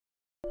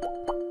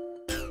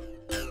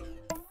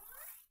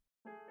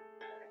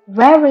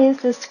Where is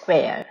the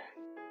square?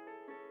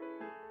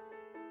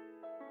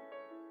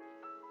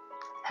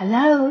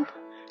 Hello,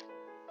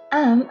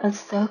 I'm a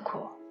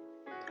circle.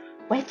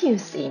 Where do you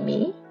see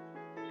me?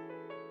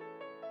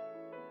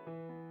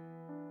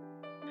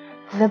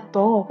 The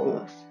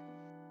balls.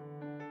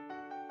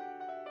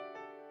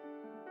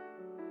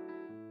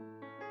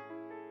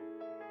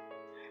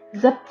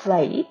 The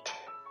plate.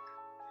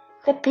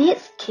 The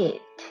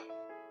biscuit.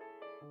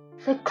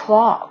 The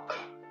clock.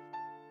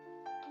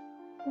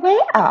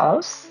 Where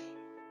else?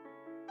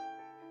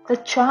 The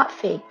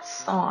traffic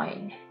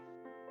sign.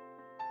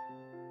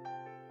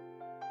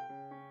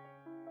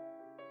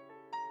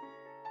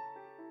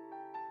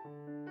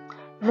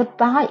 The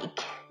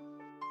bike.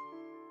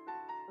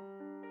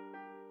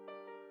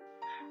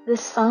 The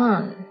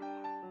sun.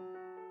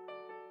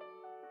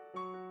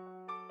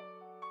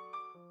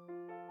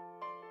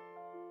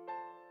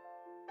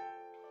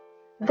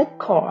 The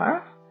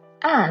car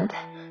and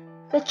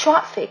the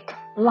traffic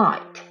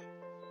light.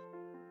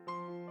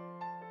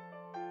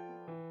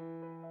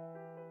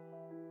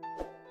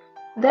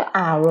 The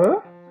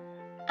hour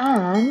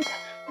and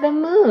the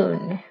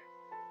moon.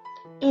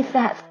 Is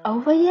that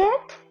over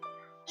yet?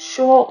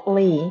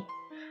 Surely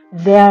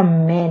there are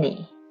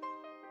many.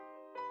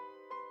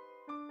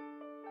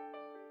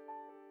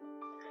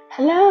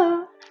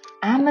 Hello,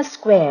 I'm a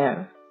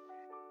square.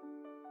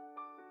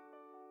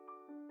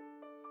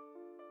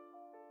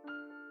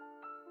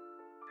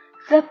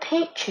 The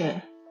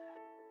picture.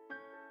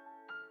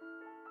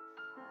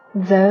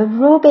 The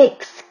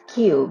Rubik's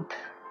Cube.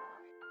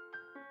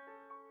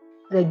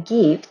 The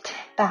gift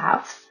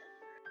box.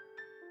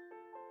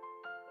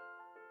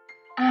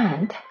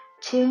 And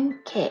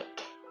trứng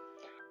cake.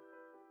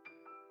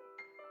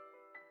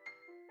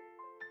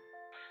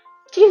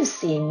 Do you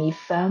see me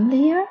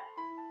familiar?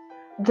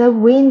 The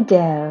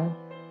window.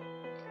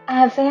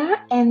 Are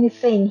there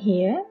anything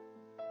here?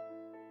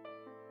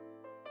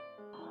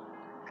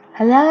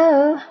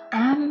 Hello,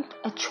 I'm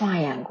a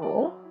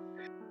triangle.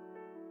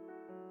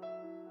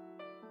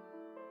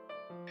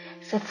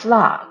 The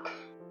flag.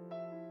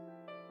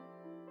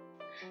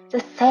 The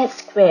set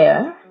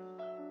square.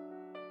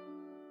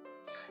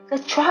 The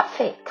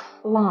traffic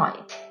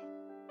light.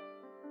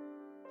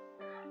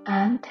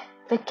 And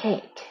the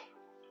cake.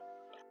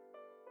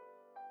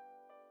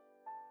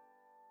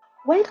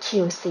 Where do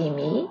you see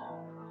me?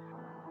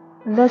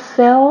 The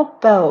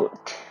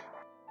sailboat.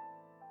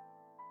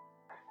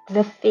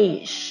 The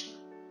fish.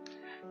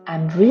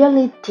 I'm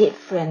really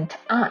different,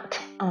 aren't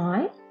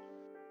I?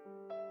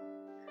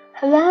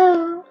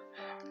 Hello,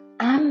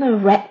 I'm a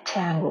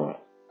rectangle.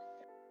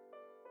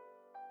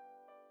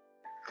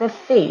 The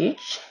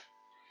fish.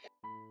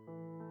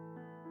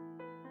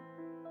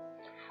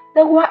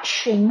 The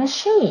washing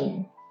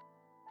machine.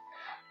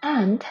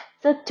 And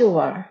the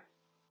door.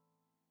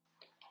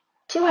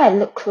 Do I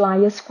look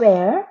like a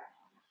square?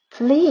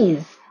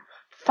 Please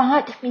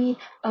find me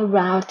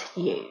around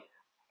you.